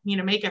and,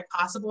 make it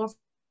possible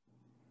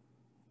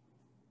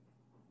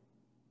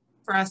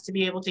for us to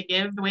be able to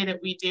give the way that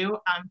we do.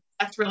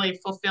 That's really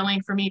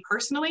fulfilling for me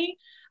personally,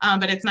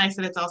 but it's nice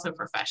that it's also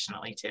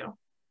professionally too.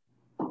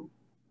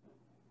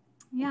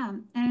 Yeah,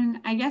 and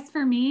I guess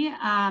for me,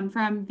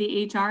 from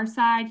the HR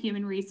side,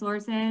 human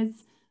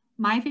resources,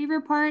 my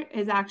favorite part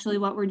is actually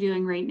what we're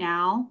doing right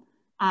now.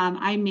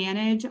 I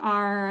manage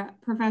our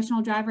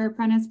professional driver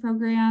apprentice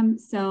program.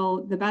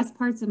 So the best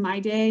parts of my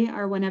day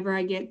are whenever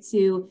I get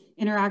to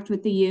interact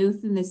with the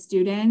youth and the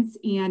students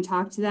and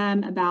talk to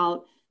them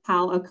about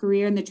how a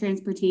career in the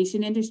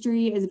transportation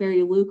industry is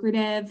very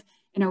lucrative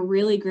and a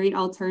really great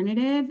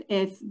alternative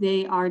if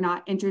they are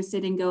not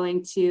interested in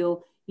going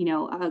to, you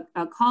know,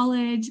 a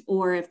college,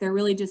 or if they're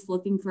really just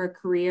looking for a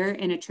career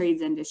in a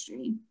trades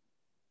industry.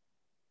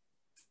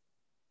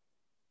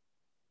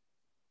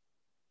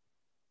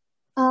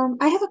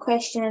 I have a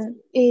question.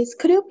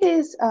 Could you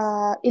please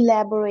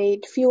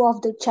elaborate few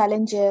of the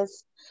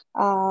challenges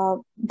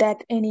that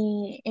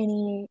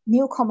any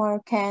newcomer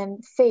can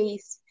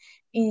face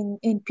in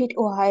PITT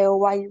Ohio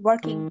while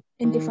working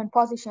in different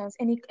positions?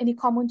 Any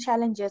common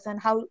challenges and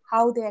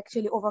how they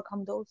actually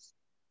overcome those?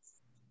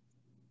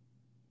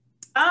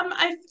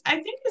 I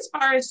think as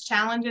far as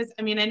challenges,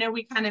 I mean, I know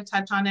we kind of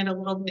touch on it a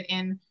little bit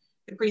in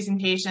the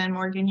presentation.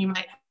 Morgan, you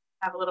might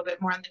have a little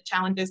bit more on the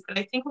challenges, but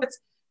I think what's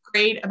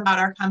great about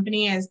our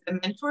company is the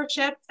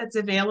mentorship that's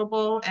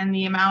available and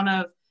the amount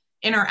of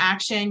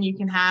interaction you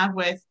can have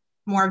with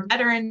more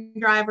veteran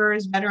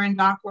drivers, veteran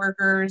dock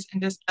workers,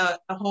 and just the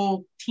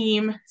whole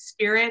team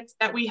spirit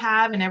that we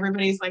have, and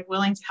everybody's like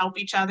willing to help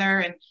each other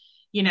and,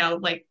 you know,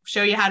 like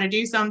show you how to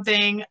do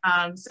something.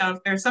 So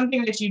if there's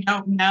something that you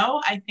don't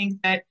know, I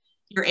think that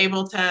you're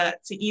able to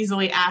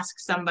easily ask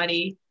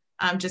somebody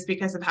just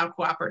because of how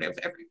cooperative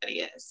everybody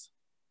is.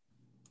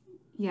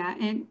 Yeah,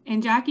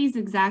 and Jackie's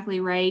exactly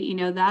right. You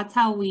know, that's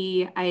how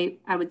I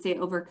would say,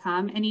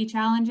 overcome any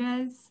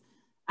challenges.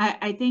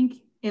 I think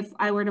if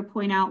I were to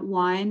point out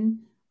one,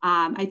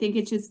 I think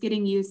it's just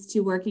getting used to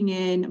working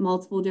in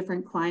multiple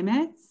different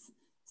climates.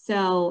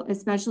 So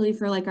especially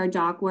for like our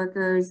dock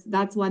workers,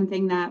 that's one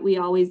thing that we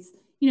always,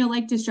 you know,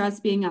 like to stress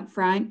being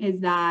upfront,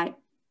 is that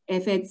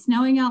if it's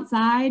snowing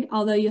outside,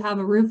 although you have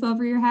a roof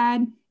over your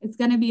head, it's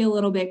going to be a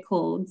little bit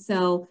cold.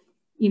 So,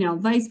 you know,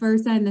 vice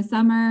versa in the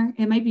summer,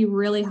 it might be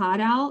really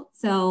hot out.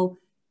 So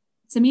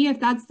to me, if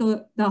that's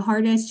the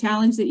hardest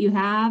challenge that you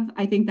have,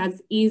 I think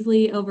that's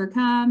easily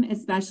overcome,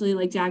 especially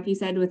like Jackie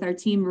said, with our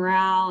team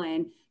morale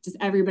and just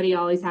everybody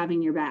always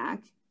having your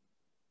back.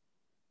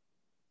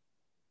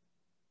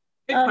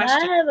 Good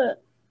question.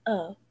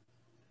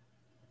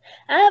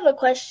 I have a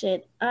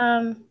question.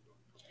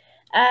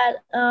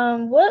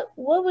 What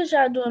was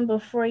y'all doing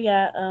before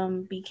y'all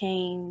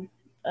became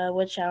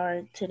what y'all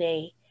are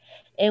today?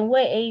 And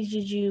what age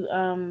did you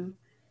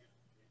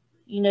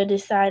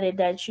decided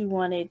that you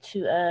wanted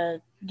to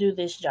do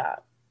this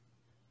job?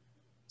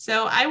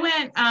 So I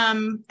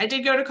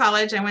did go to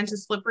college. I went to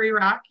Slippery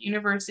Rock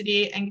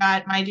University and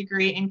got my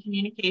degree in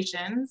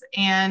communications.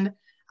 And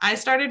I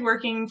started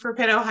working for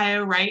PITT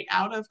Ohio right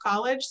out of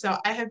college. So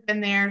I have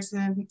been there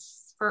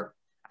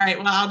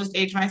I'll just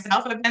age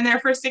myself. I've been there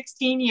for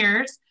 16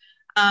 years.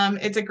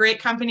 It's a great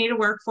company to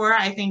work for.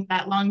 I think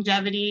that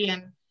longevity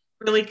and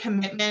really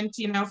commitment,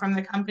 you know, from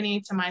the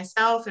company to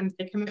myself and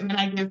the commitment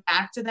I give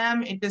back to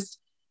them, it just,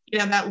 you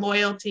know, that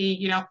loyalty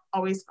you don't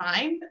always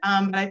find.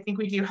 But I think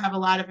we do have a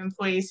lot of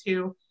employees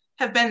who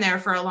have been there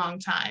for a long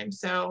time.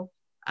 So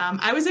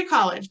I was at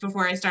college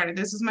before I started.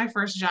 This was my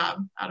first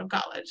job out of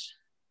college.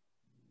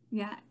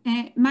 Yeah,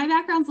 and my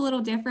background's a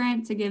little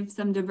different to give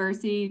some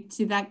diversity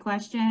to that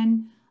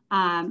question.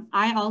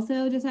 I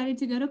also decided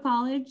to go to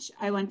college.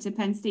 I went to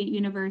Penn State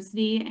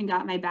University and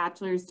got my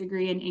bachelor's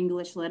degree in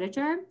English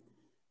literature.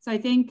 So I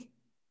think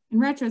in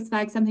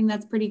retrospect, something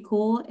that's pretty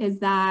cool is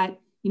that,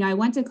 you know, I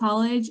went to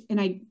college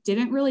and I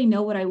didn't really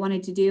know what I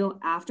wanted to do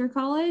after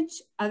college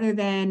other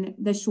than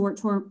the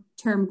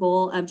short-term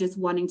goal of just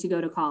wanting to go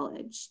to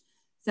college.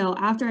 So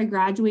after I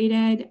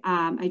graduated,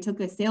 I took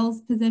a sales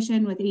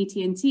position with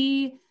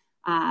AT&T.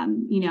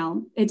 You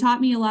know, it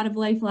taught me a lot of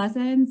life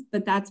lessons,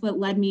 but that's what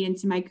led me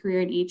into my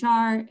career in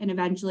HR and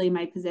eventually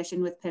my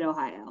position with PITT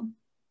Ohio.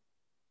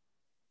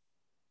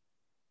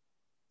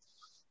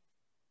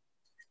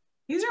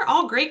 These are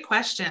all great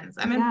questions.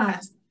 I'm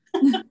impressed.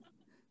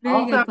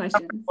 Very good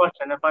question.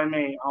 Question, if I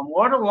may.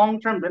 What are the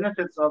long-term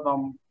benefits of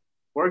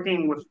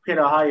working with PITT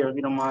Ohio, if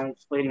you don't mind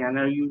explaining? I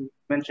know you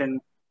mentioned,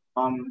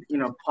 you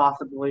know,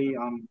 possibly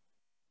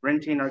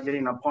renting or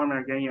getting an apartment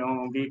or getting your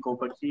own vehicle,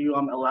 but can you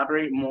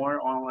elaborate more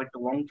on like the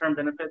long-term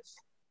benefits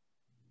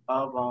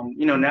of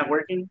you know,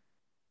 networking?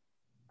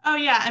 Oh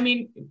yeah, I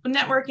mean,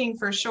 networking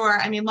for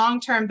sure. I mean,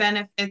 long-term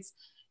benefits,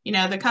 you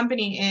know, the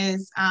company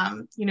is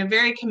you know,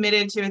 very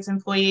committed to its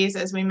employees,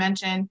 as we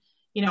mentioned,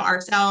 you know,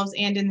 ourselves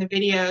and in the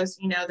videos,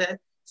 you know, the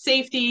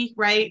safety,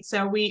 right?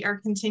 So we are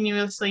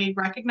continuously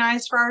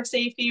recognized for our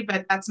safety,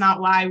 but that's not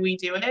why we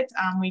do it.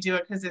 We do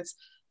it because it's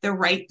the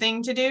right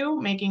thing to do,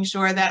 making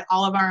sure that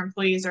all of our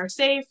employees are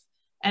safe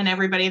and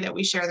everybody that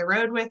we share the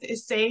road with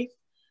is safe.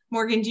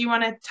 Morgan, do you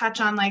want to touch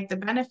on like the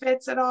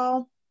benefits at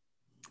all?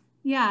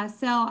 Yeah,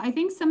 so I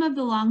think some of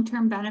the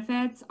long-term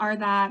benefits are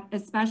that,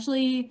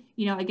 especially,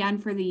 you know, again,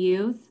 for the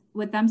youth,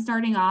 with them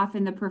starting off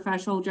in the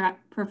professional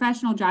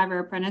driver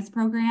apprentice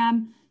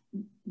program,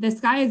 the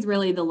sky is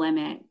really the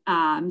limit.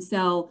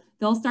 So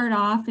they'll start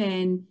off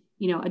in,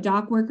 you know, a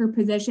dock worker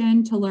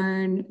position to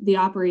learn the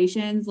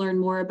operations, learn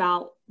more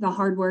about the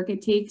hard work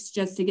it takes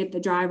just to get the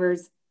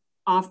drivers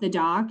off the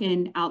dock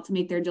and out to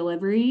make their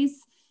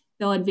deliveries.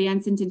 They'll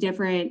advance into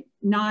different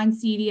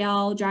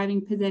non-CDL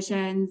driving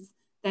positions,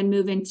 then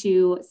move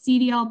into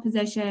CDL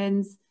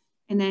positions.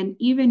 And then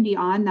even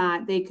beyond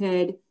that, they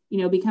could,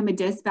 become a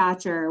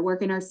dispatcher,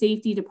 work in our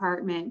safety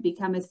department,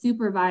 become a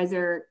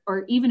supervisor,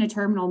 or even a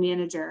terminal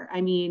manager. I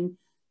mean,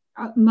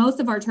 most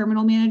of our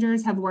terminal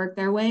managers have worked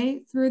their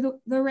way through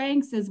the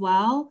ranks as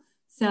well.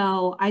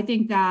 So I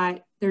think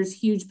that there's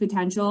huge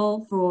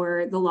potential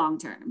for the long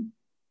term.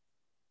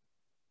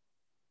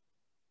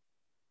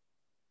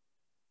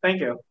 Thank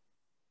you.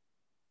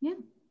 Yeah.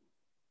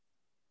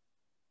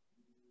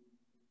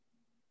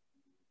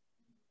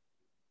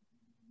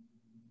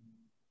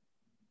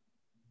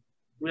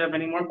 Do we have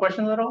any more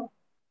questions at all?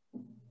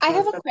 I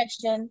have a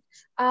question.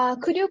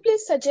 Could you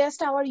please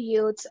suggest our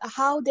youth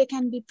how they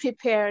can be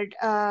prepared?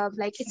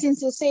 Like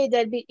since you say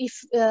that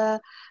if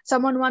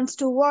someone wants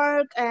to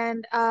work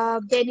and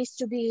they need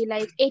to be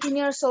like 18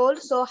 years old,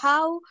 so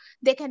how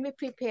they can be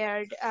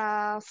prepared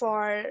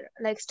for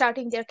like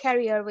starting their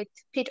career with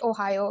PITT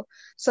Ohio,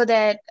 so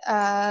that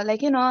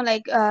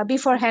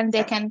beforehand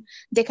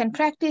they can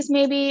practice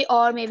maybe,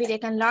 or maybe they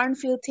can learn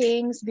few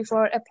things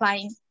before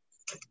applying.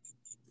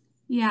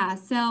 Yeah,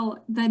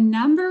 so the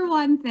number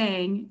one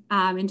thing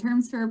in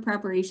terms for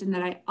preparation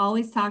that I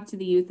always talk to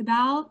the youth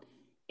about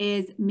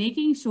is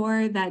making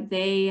sure that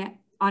they,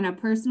 on a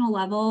personal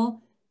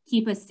level,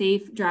 keep a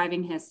safe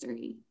driving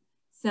history.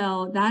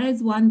 So that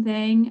is one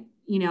thing.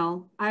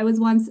 I was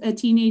once a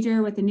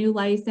teenager with a new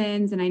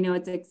license, and I know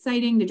it's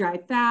exciting to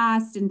drive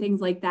fast and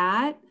things like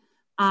that.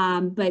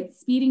 But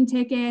speeding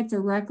tickets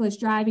or reckless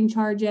driving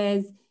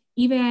charges,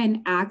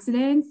 even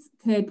accidents,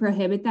 could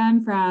prohibit them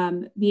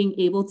from being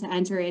able to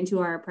enter into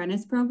our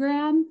apprentice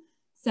program.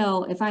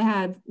 So if I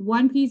have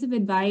one piece of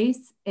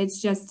advice,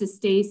 it's just to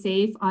stay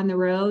safe on the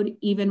road,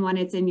 even when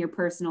it's in your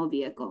personal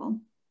vehicle.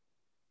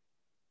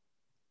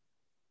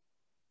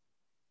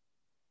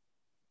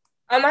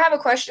 I have a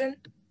question.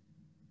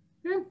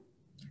 Sure.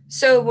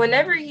 So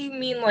whenever you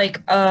mean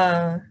like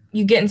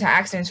you get into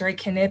accidents, right?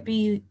 Can it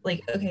be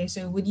like, okay,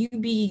 so would you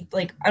be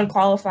like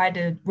unqualified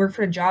to work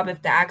for a job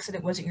if the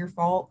accident wasn't your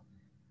fault?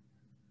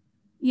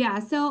 Yeah,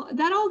 so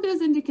that all goes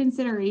into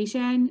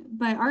consideration,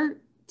 but our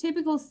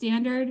typical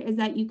standard is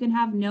that you can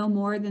have no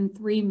more than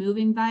 3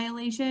 moving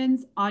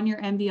violations on your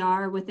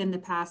MVR within the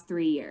past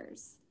 3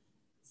 years.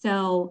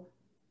 So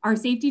our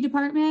safety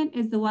department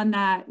is the one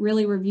that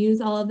really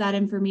reviews all of that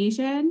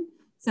information.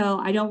 So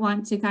I don't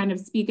want to kind of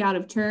speak out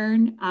of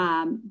turn,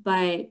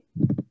 but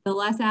the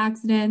less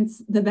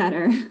accidents, the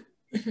better.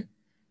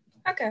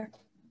 Okay.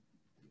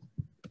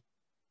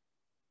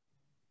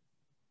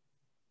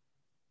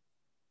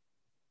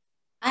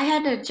 I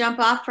had to jump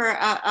off for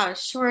a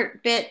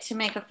short bit to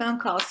make a phone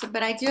call,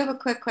 but I do have a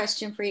quick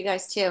question for you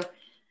guys too.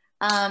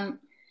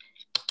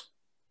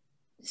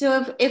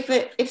 So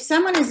if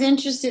someone is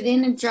interested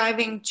in a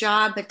driving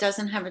job but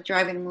doesn't have a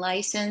driving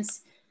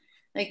license,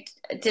 like,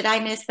 did I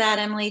miss that,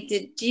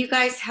 Emily? Do you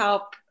guys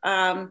help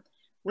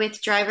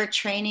with driver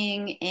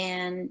training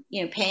and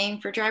paying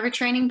for driver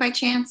training by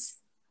chance?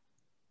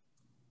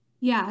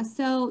 Yeah,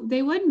 so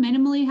they would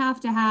minimally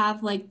have to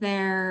have like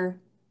their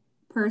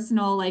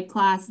personal like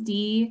Class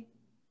D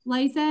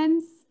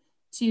license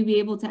to be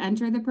able to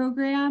enter the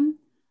program.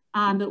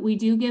 But we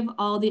do give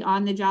all the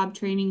on-the-job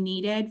training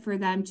needed for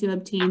them to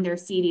obtain their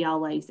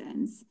CDL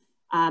license,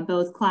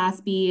 both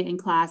Class B and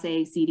Class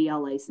A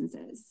CDL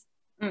licenses.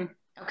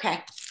 Okay.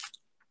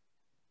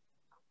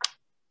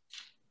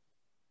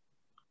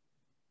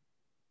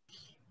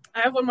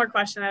 I have one more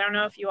question. I don't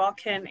know if you all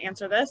can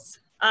answer this.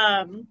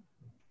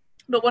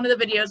 But one of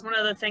the videos, one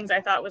of the things I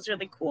thought was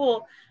really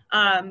cool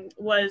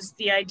was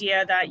the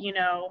idea that,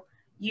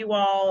 you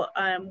all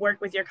work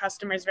with your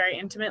customers very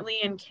intimately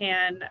and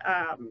can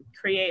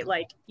create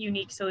like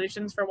unique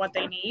solutions for what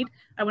they need.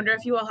 I wonder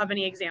if you all have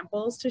any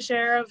examples to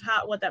share of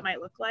what that might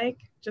look like.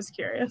 Just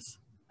curious.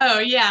 Oh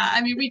yeah,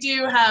 I mean, we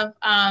do have,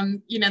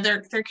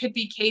 there could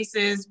be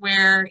cases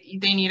where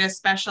they need a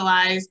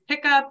specialized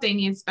pickup, they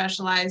need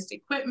specialized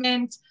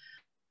equipment,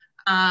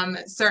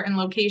 certain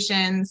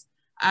locations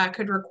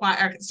could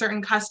require, a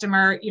certain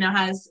customer,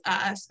 has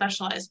a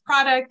specialized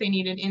product, they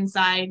need an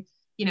inside,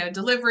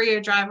 delivery,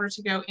 a driver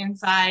to go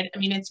inside. I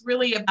mean, it's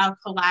really about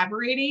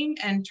collaborating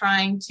and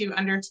trying to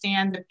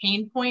understand the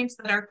pain points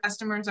that our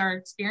customers are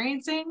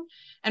experiencing.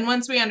 And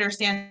once we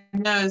understand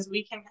those,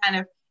 we can kind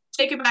of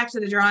take it back to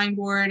the drawing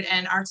board,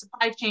 and our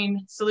supply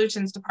chain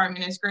solutions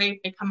department is great.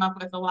 They come up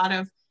with a lot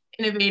of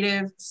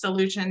innovative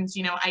solutions,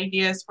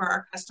 ideas for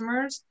our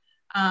customers.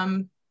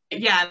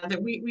 Yeah,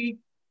 that we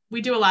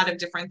do a lot of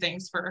different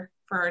things for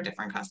our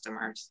different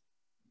customers.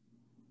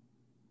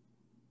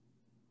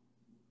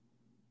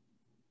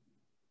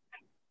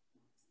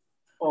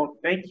 Well,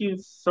 thank you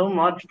so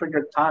much for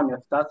your time.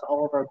 If that's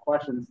all of our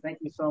questions, thank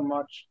you so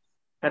much,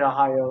 PITT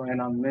Ohio,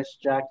 and Miss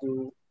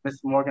Jackie,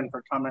 Miss Morgan,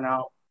 for coming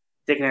out,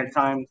 taking the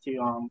time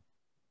to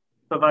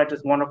provide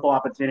this wonderful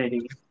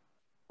opportunity.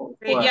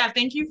 Great. Yeah,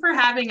 thank you for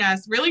having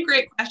us. Really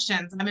great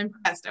questions. I'm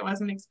impressed. I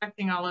wasn't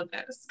expecting all of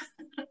this.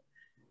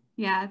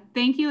 Yeah,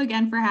 thank you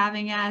again for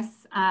having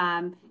us.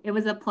 It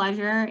was a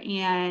pleasure,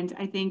 and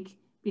I think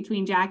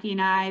between Jackie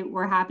and I,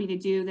 we're happy to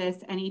do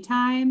this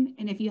anytime.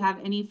 And if you have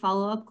any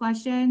follow-up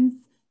questions,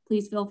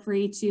 please feel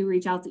free to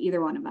reach out to either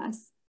one of us.